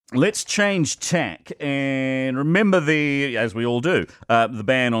Let's change tack and remember as we all do, the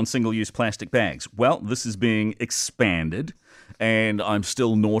ban on single-use plastic bags. Well, this is being expanded, and I'm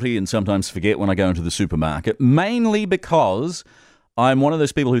still naughty and sometimes forget when I go into the supermarket, mainly because I'm one of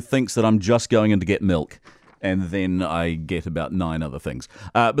those people who thinks that I'm just going in to get milk, and then I get about 9 other things.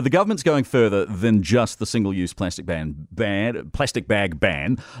 But the government's going further than just the single-use plastic plastic bag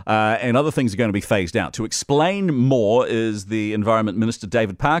ban, and other things are going to be phased out. To explain more is the Environment Minister,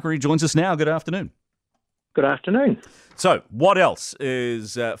 David Parker. He joins us now. Good afternoon. Good afternoon. So, what else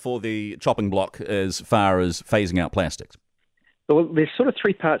is for the chopping block as far as phasing out plastics? Well, there's sort of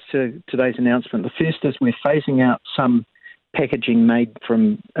 3 parts to today's announcement. The first is we're phasing out some packaging made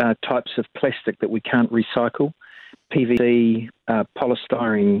from types of plastic that we can't recycle. PVC,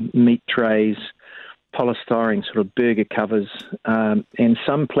 polystyrene meat trays, polystyrene sort of burger covers, and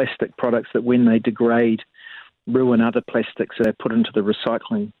some plastic products that when they degrade ruin other plastics that are put into the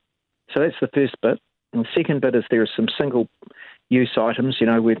recycling. So that's the first bit. And the second bit is there are some single-use items.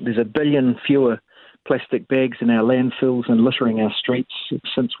 There's 1 billion fewer plastic bags in our landfills and littering our streets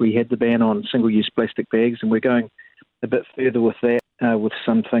since we had the ban on single-use plastic bags, and we're going a bit further with that, with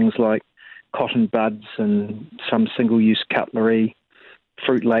some things like cotton buds and some single-use cutlery,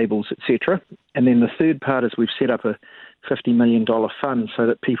 fruit labels, etc. And then the third part is we've set up a $50 million fund so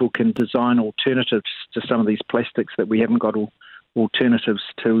that people can design alternatives to some of these plastics that we haven't got alternatives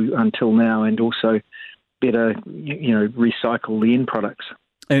to until now, and also better, recycle the end products.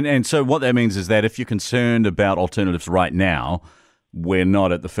 And so what that means is that if you're concerned about alternatives right now, we're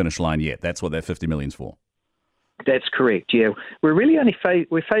not at the finish line yet. That's what that $50 million's for. That's correct, yeah. We're really only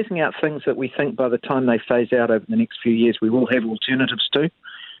we're phasing out things that we think by the time they phase out over the next few years, we will have alternatives to.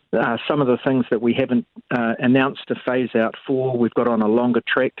 Some of the things that we haven't announced to phase out for, we've got on a longer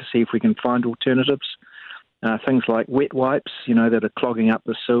track to see if we can find alternatives. Things like wet wipes, that are clogging up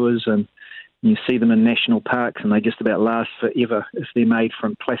the sewers, and you see them in national parks and they just about last forever if they're made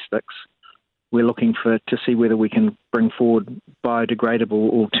from plastics. We're looking to see whether we can bring forward biodegradable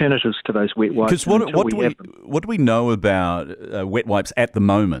alternatives to those wet wipes. Because what do we know about wet wipes at the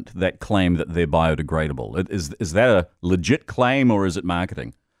moment that claim that they're biodegradable? Is that a legit claim or is it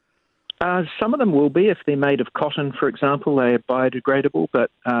marketing? Some of them will be. If they're made of cotton, for example, they are biodegradable, but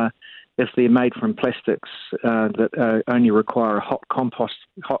if they're made from plastics that only require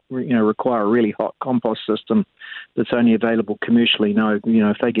require a really hot compost system that's only available commercially, no.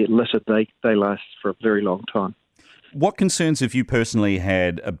 If they get littered, they last for a very long time. What concerns have you personally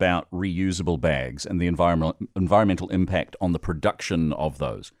had about reusable bags and the environmental impact on the production of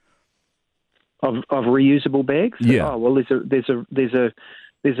those? Of reusable bags? Yeah. Oh well,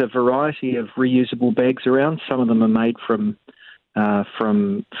 there's a variety of reusable bags around. Some of them are made from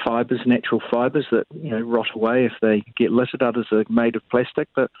fibres, natural fibres that rot away if they get littered. Others are made of plastic,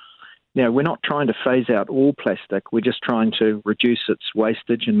 but we're not trying to phase out all plastic. We're just trying to reduce its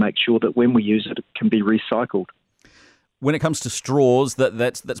wastage and make sure that when we use it, it can be recycled. When it comes to straws,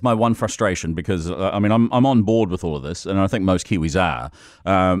 that's my one frustration because I'm on board with all of this, and I think most Kiwis are.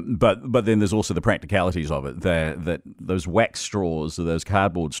 But then there's also the practicalities of it. That those wax straws or those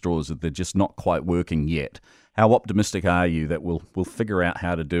cardboard straws, they're just not quite working yet. How optimistic are you that we'll figure out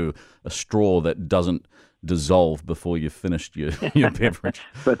how to do a straw that doesn't dissolve before you've finished your beverage?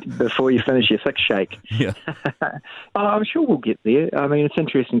 But before you finish your thick shake. Yeah. I'm sure we'll get there. I mean, it's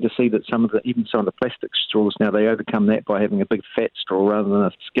interesting to see that even some of the plastic straws now, they overcome that by having a big fat straw rather than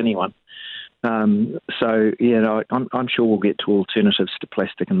a skinny one. I'm sure we'll get to alternatives to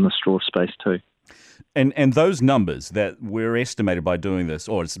plastic in the straw space too. And those numbers that were estimated by doing this,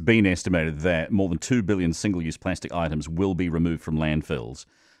 or it's been estimated that more than 2 billion single-use plastic items will be removed from landfills.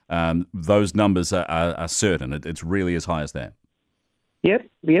 Those numbers are certain. It's really as high as that. Yep.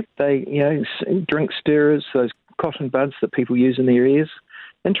 They, drink stirrers, those cotton buds that people use in their ears.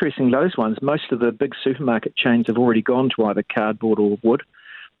 Interesting, those ones, most of the big supermarket chains have already gone to either cardboard or wood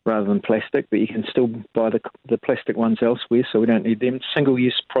rather than plastic, but you can still buy the plastic ones elsewhere, so we don't need them.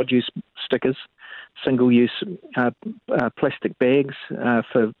 Single-use produce stickers, single-use plastic bags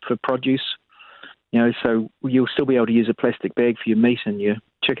for produce. So you'll still be able to use a plastic bag for your meat and your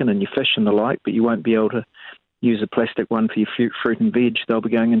chicken and your fish and the like, but you won't be able to use a plastic one for your fruit and veg. They'll be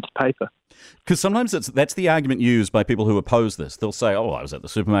going into paper. Because sometimes that's the argument used by people who oppose this. They'll say, "Oh, I was at the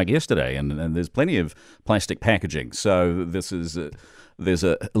supermarket yesterday, and there's plenty of plastic packaging, so there's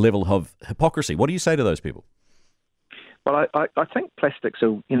a level of hypocrisy." What do you say to those people? Well, I think plastics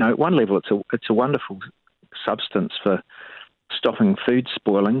are, at one level, it's a wonderful substance for stopping food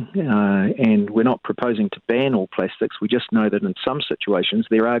spoiling, and we're not proposing to ban all plastics. We just know that in some situations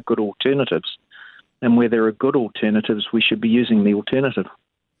there are good alternatives, and where there are good alternatives, we should be using the alternative.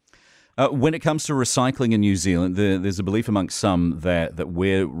 When it comes to recycling in New Zealand, there's a belief amongst some that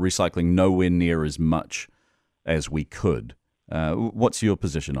we're recycling nowhere near as much as we could. What's your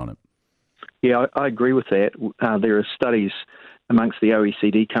position on it? Yeah, I agree with that. There are studies amongst the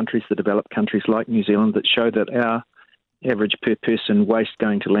OECD countries, the developed countries like New Zealand, that show that our average per person waste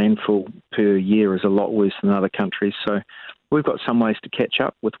going to landfill per year is a lot worse than other countries. So we've got some ways to catch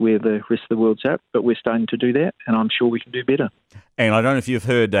up with where the rest of the world's at, but we're starting to do that, and I'm sure we can do better. And I don't know if you've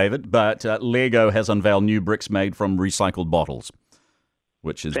heard, David, but Lego has unveiled new bricks made from recycled bottles,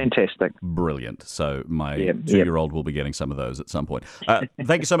 which is fantastic, brilliant. So my 2-year-old will be getting some of those at some point.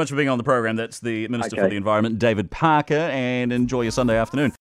 Thank you so much for being on the program. That's the Minister for the Environment, David Parker, and enjoy your Sunday afternoon.